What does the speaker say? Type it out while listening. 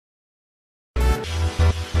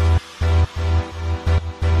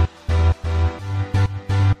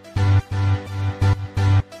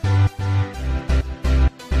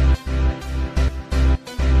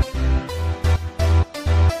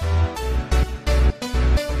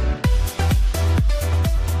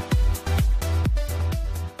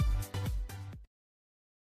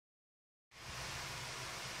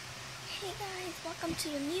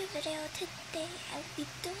welcome to a new video. Today I'll be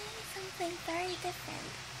doing something very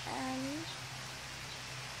different.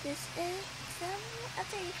 This is some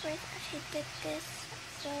other YouTubers actually did this,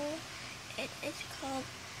 so it is called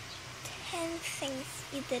 10 Things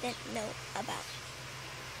You Didn't Know About.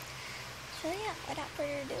 So yeah, without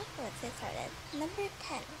further ado, let's get started. Number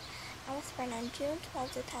 10. I was born on June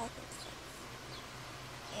 12, 2006.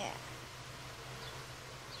 Yeah.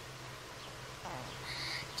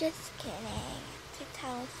 Just kidding.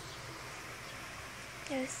 2000.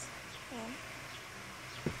 There's, I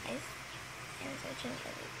was watching it.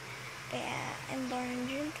 But yeah, I'm born on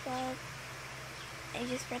June 12. I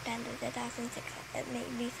just pretended 2006. It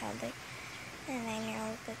made me sound like a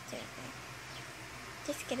 9-year-old, but seriously.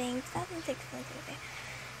 Just kidding. 2006 was okay.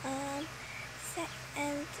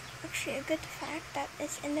 And actually a good fact that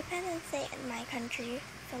it's Independence Day in my country,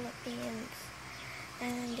 Philippines.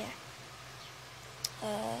 And yeah.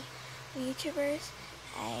 YouTubers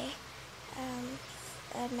I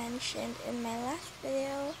mentioned in my last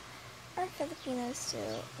video are Filipinos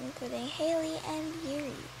too, including Haley and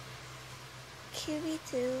Yuri. Kiwi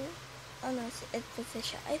too. Oh no, it's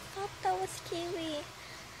Patricia. I thought that was Kiwi.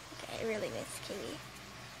 Okay, I really miss Kiwi.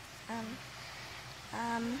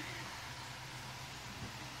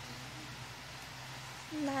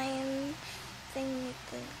 Nine thing you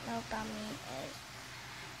didn't know about me is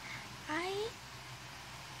I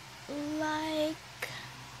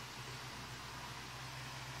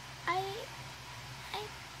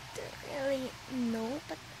don't really know,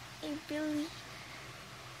 but I really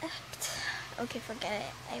okay, forget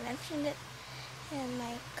it. I mentioned it in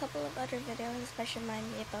my couple of other videos, especially my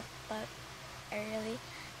makeup, but I really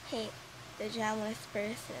hate the jamless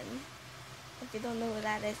person. If you don't know who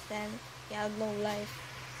that is, then you have no life.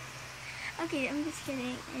 Okay, I'm just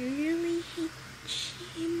kidding. I really hate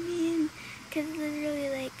Jimin, because literally,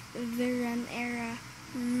 like, the run era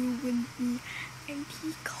ruined me, and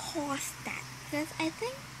he caused that. Because I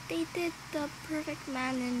think they did the perfect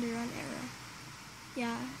man in the run era.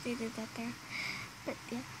 Yeah, they did that there. But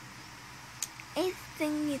yeah. A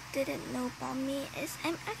thing you didn't know about me is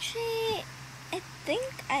I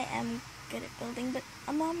think I am good at building, but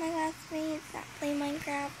among my classmates that play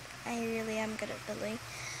Minecraft, I really am good at building.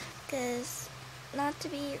 Because, not to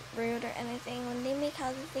be rude or anything, when they make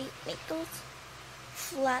houses, they make those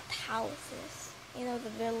flat houses. You know, the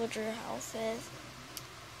villager houses.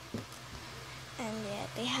 And yeah,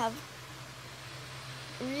 they have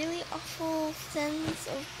really awful sense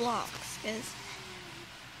of blocks. Because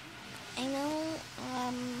I know,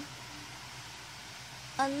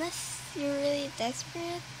 unless you're really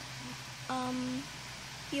desperate,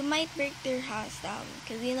 you might break their house down.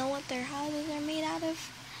 Because you know what their houses are made out of?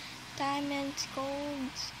 Diamonds,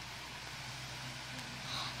 golds.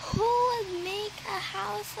 Who would make a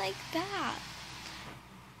house like that?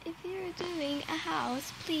 If you're doing a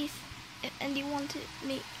house, please, and you want to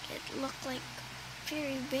make it look like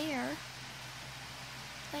very bare,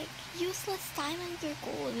 like useless diamonds or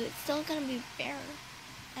gold, it's still gonna be bare.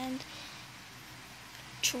 And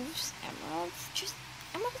choose emeralds. Just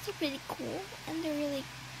emeralds are pretty cool and they're really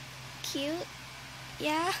cute.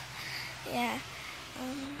 Yeah.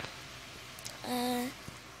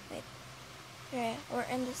 Wait. Yeah, we're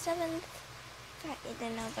in the 7th fact you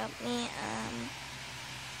didn't know about me.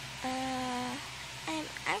 I'm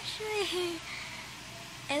actually,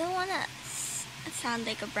 I don't wanna sound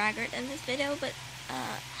like a braggart in this video, but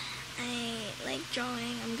I like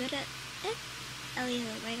drawing. I'm good at it. At least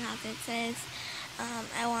my class it says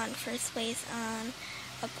I want first place on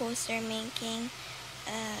a poster making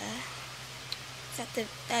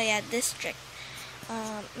district.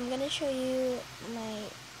 I'm gonna show you my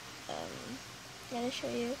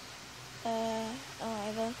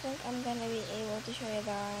I don't think I'm gonna be able to show you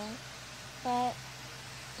that, but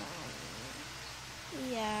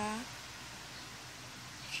yeah,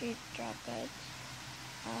 she dropped it.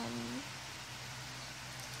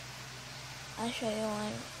 I'll show you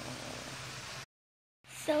one.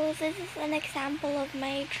 So this is an example of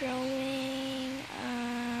my drawing.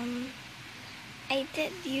 I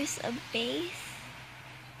did use a base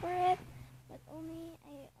for it, but only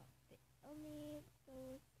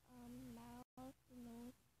those mouth,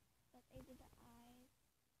 nose, but I did the eyes.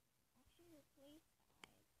 Actually replaced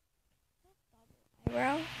the eyes. That's double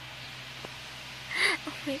eyebrow.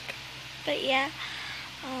 Oh my god. But yeah.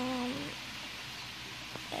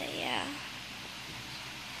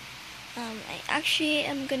 I actually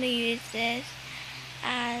am gonna use this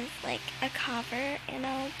as like a cover, you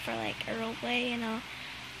know, for like a roleplay, you know,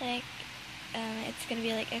 like it's gonna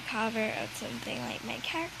be like a cover of something like my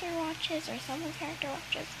character watches or someone's character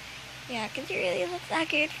watches. Yeah, because it really looks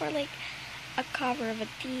accurate for like a cover of a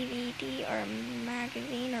DVD or a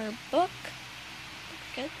magazine or a book.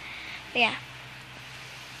 Good. But yeah.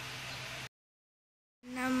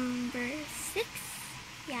 Number 6.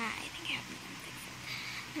 Yeah, I think I have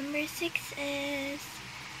number 6. Number 6 is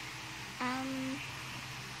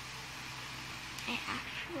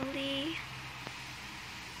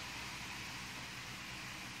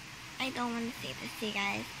I don't want to say this to you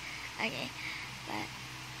guys. Okay, but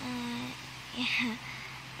yeah.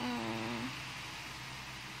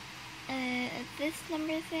 This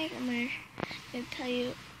number 6, I'm gonna tell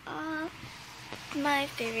you my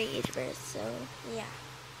favorite YouTubers. So yeah,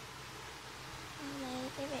 my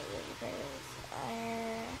favorite YouTubers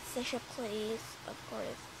are LCshadowcat, of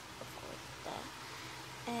course,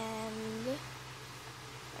 and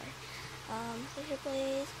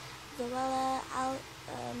LCshadowcat, Zoella,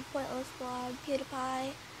 Pointless Vlog,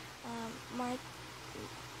 PewDiePie, Martia,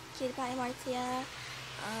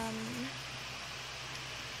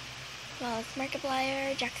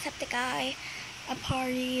 Markiplier, Jacksepticeye, A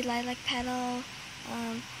Party, Lilac Petal,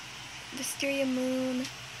 Wisteria Moon.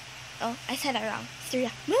 Oh, I said that wrong.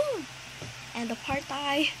 Wisteria Moon, and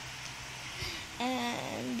Apartheid,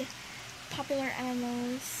 and popular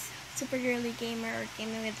MMOs, Super Girly Gamer or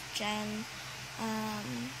Gaming with Jen.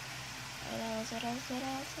 What else?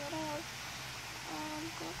 Come on.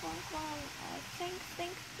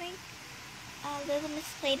 Think. Little Miss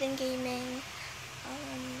Playden Gaming.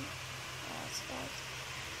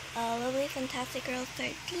 Lovely Fantastic Girl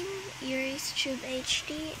 13, Yuri's Tube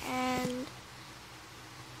HD, and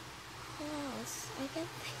what else? I can't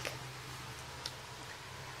think.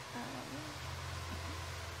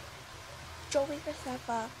 Joey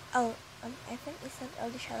Versafa. I think we said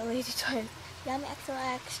LCshadowcat twice. Yami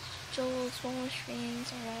XOX, Joel, Swallow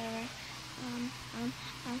Strings, or whatever.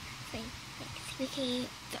 CK,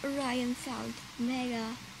 the Orion Sound,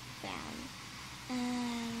 mega fan.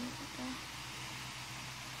 And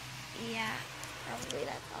yeah, probably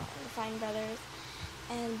that's all. The Fine Brothers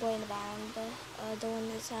and Boy in the Band, the one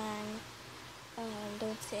that sang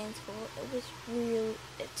Don't Stay in School.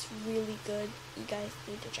 It's really good. You guys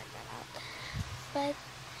need to check that out. But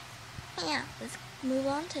yeah, let's move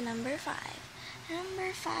on to number 5.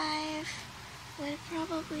 Number 5 would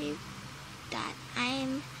probably that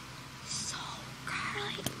I'm so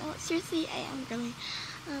girly. No, seriously, I am girly.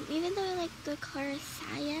 Even though I like the color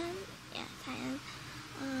cyan,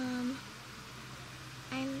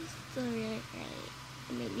 I'm still really girly.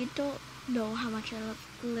 I mean, you don't know how much I love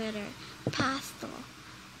glitter, pastel,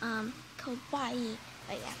 kawaii.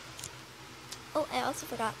 But yeah. Oh, I also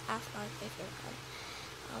forgot Asmar, my favorite one.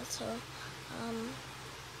 Also,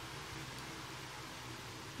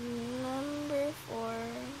 number 4,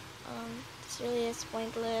 this really is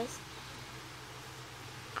pointless.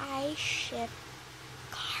 I ship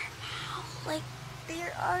Carmel. Like, they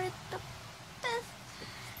are the best.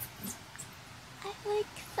 I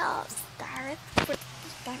saw Gareth for the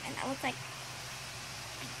first time, and I was like,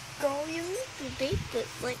 girl, you need to date this.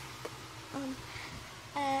 Like,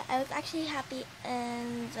 I was actually happy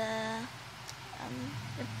in the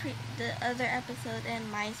other episode in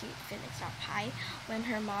My Sweet Phoenix Pie when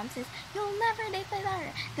her mom says, "You'll never date my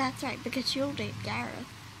daughter." That's right, because you'll date Gareth.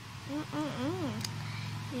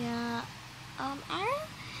 Yeah.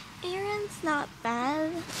 Aaron's not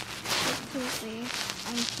bad. Seriously,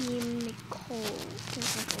 I'm Team Nicole.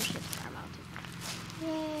 Since Nicole ships Carmel too.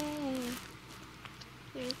 Yay!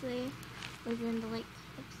 Seriously, was in the lake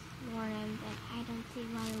ships Lauren, but I don't see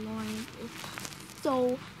why Lauren is so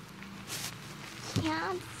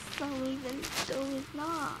cancel even though it's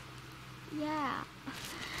not. Yeah.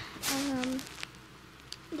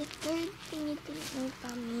 The third thing you didn't know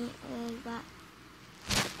about me is that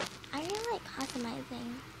I really like customizing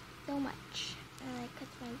so much. I like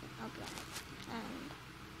customizing objects and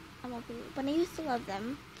but I used to love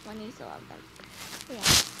them. But yeah.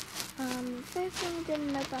 The third thing you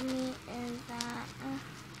didn't know about me is that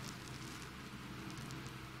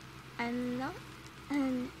I'm not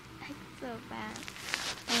so bad.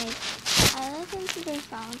 Like, I listen to their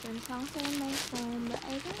songs and songs are on my phone, but I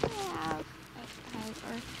don't really have like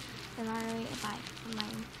or scenario if I have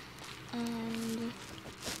mine. And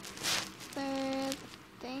third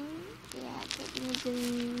thing you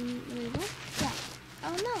didn't really know? Yeah.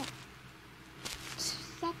 Oh no.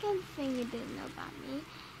 Second thing you didn't know about me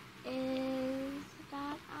is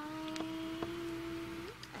that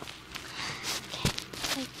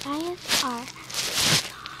my bias are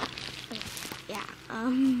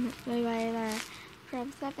my bias are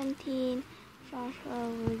from 17, Joshua,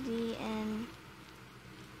 Woody, and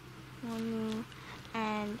Monu,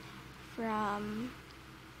 and from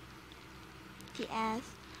TS,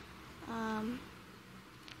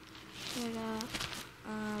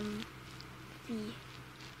 V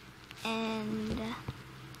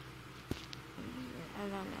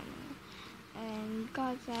and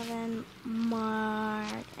God7,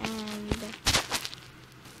 Mark, and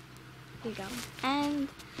here you go. And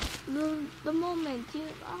the moment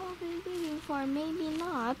you've all been waiting for, maybe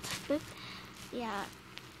not, but yeah,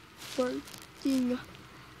 working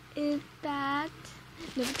is that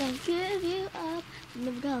never gonna give you up,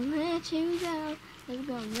 never gonna let you down, never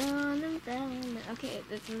gonna run them down. Okay,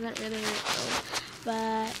 this isn't really old,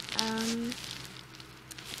 but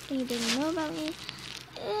thing you didn't know about me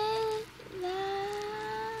is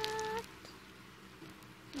that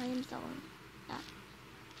my name's Ellen. Yeah,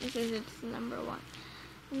 this is its number 1.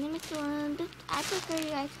 My name is Ellen. I prefer you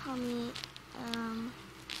guys call me what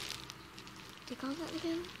do you call that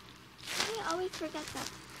again? I always forget that.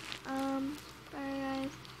 Sorry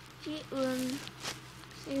guys. Ji-un.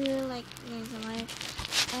 So you really like names in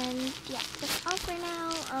life. And yeah, that's all for now.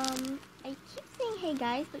 I keep saying hey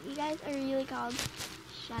guys, but you guys are really called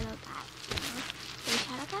Shadowcat. Hey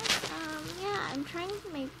Shadowcat? Yeah, I'm trying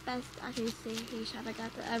my best to actually say hey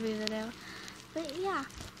Shadowcat to every video. But yeah.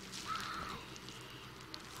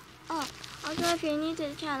 Oh, also if you're new to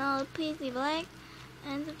the channel, please leave a like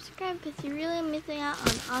and subscribe because you're really missing out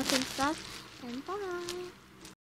on awesome stuff. And bye!